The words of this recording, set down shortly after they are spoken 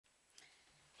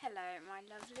Hello my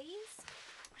lovelies.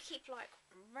 I keep like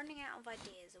running out of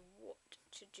ideas of what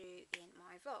to do in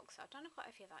my vlogs. So I've done quite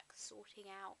a few like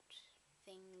sorting out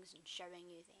things and showing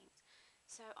you things.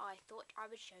 So I thought I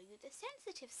would show you the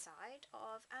sensitive side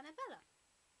of Annabella.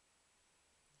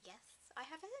 Yes, I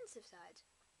have a sensitive side.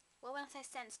 Well, when I say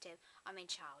sensitive, I mean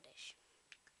childish.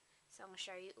 So I'm going to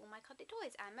show you all my cuddly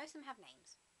toys, and most of them have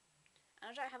names. And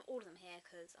I don't have all of them here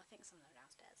because I think some of them are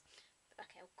downstairs. But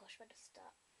okay, oh gosh, where to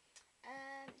start?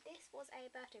 This was a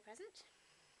birthday present.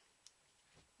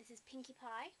 This is Pinkie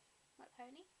Pie, my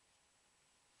pony.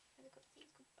 I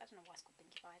don't know why it's called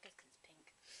Pinkie Pie, I guess because it's pink.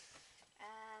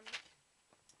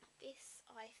 This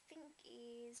I think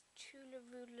is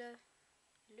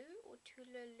Tula-Rula-Loo or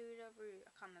Tula-Lula-Roo. I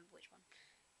can't remember which one.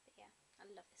 But yeah, I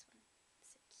love this one.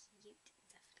 So cute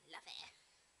and fluffy.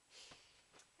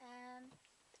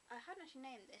 I hadn't actually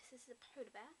named this. This is a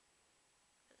polar bear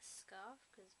with a scarf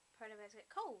because polar bears get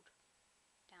cold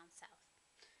down south.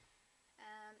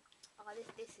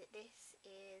 This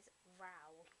is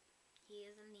Raoul. He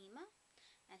is a lemur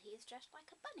and he is dressed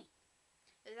like a bunny.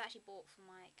 It was actually bought for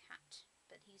my cat,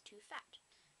 but he's too fat,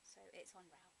 so it's on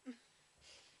Raoul.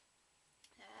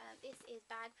 This is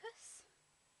Bagpuss.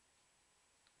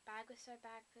 Bagpuss,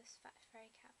 Fat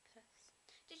Fairy Cat Puss.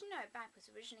 Did you know Bagpuss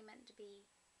originally meant to be,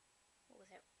 what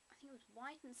was it? I think it was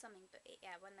white and something, but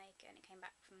when it came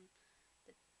back from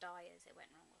the dyers, it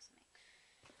went wrong or something.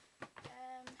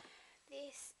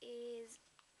 This is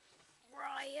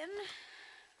Ryan.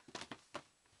 I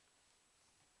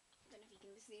don't know if you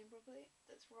can see him properly.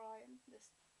 That's Ryan, the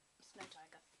snow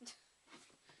tiger.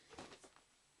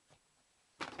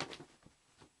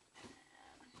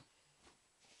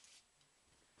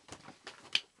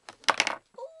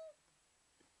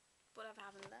 Whatever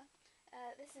happened there?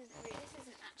 This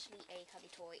isn't actually a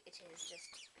cuddly toy. It is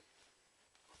just.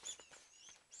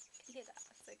 Can you hear that?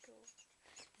 That's so cool.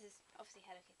 This is obviously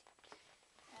Hello Kitty.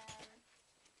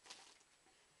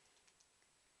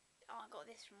 I got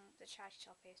this from the charity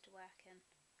shop I used to work in.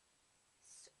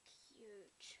 So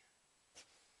cute.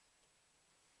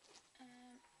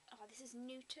 This is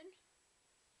Newton,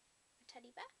 a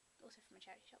teddy bear, also from a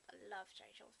charity shop. I love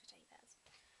charity shops for teddy bears.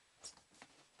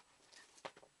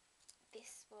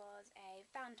 This was a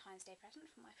Valentine's Day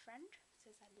present from my friend. It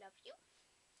says I love you.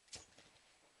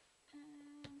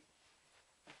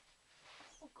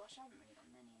 Oh gosh, I haven't really got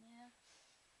many in here.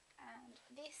 And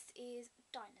this is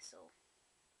Dinosaur.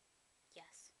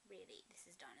 Yes, really, this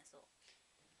is Dinosaur.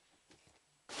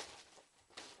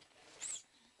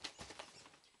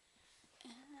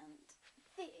 And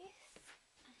this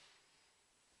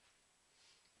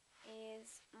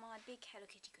is my big Hello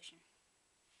Kitty cushion.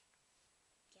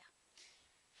 Yeah.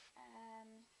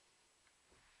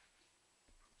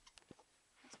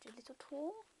 Let's do a little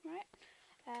tour, right?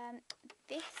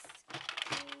 This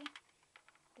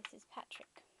is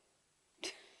Patrick.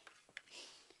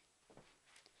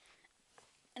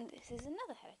 And this is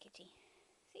another Hello Kitty.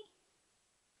 See?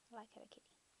 I like Hello Kitty.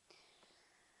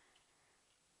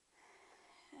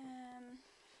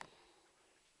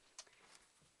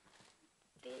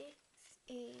 This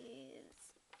is...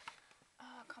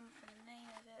 I can't remember the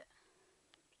name of it.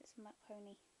 It's my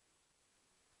pony.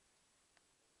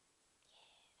 Yeah,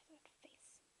 look at the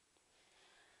face.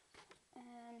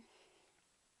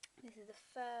 This is the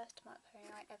first Mutt Pony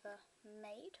I ever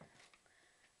made.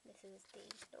 This is the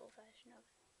little version of that.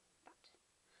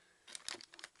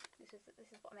 This is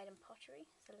what I made in pottery.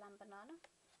 It's a lamb banana.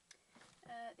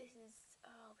 This is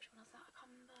which one was that? I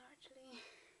can't remember actually.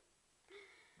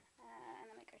 And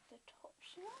then we go to the top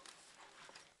shelf.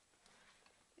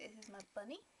 This is my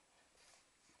bunny.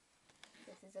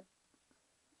 This is a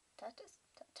turtle.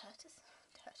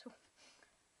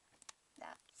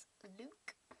 That's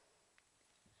Luke.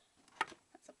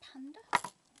 That's a panda.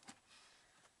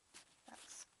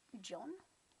 That's John,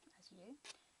 as you do.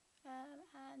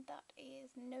 And that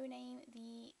is No Name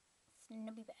the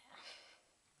Snubby Bear.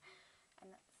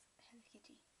 And that's Hello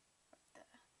Kitty right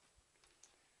there.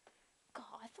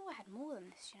 God, I thought I had more than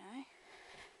this, you know.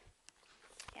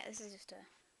 Yeah, this is just a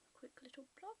quick little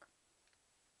vlog.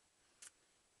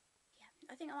 Yeah,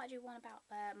 I think I might do one about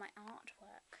my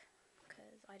artwork,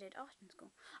 because I did art in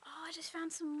school. Oh, I just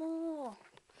found some more.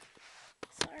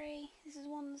 Sorry, this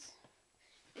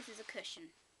is a cushion.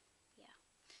 Yeah.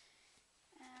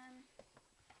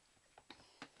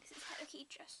 This is Hello Kitty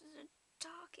dressed as a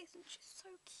duck. Isn't she so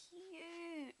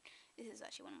cute? This is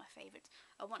actually one of my favourites.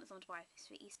 I wanted someone to buy this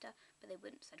for Easter, but they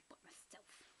wouldn't, so I bought it myself.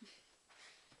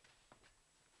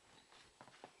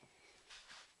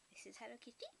 This is Hello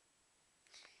Kitty.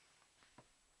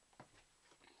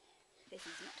 This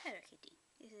is not Hello Kitty.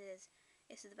 This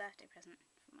is the birthday present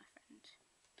from my friend.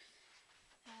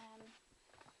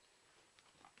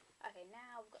 Okay,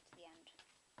 now we've got to the end.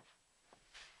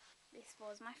 This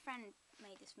was, my friend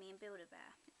made this for me in Build-A-Bear.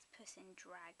 It's Puss in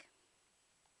Drag.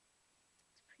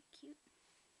 It's pretty cute.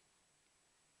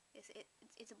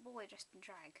 It's a boy dressed in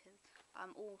drag, because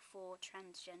I'm all for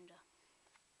transgender.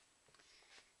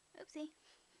 Oopsie,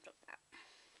 dropped that.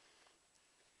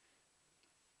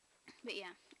 But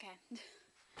yeah, okay.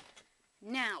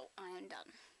 Now I am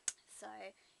done. So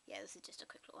yeah, this is just a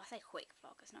quick vlog. I say quick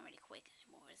vlog, it's not really quick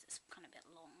anymore, it's kind of a bit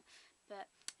long. But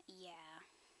yeah.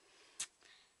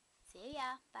 See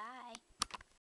ya, bye.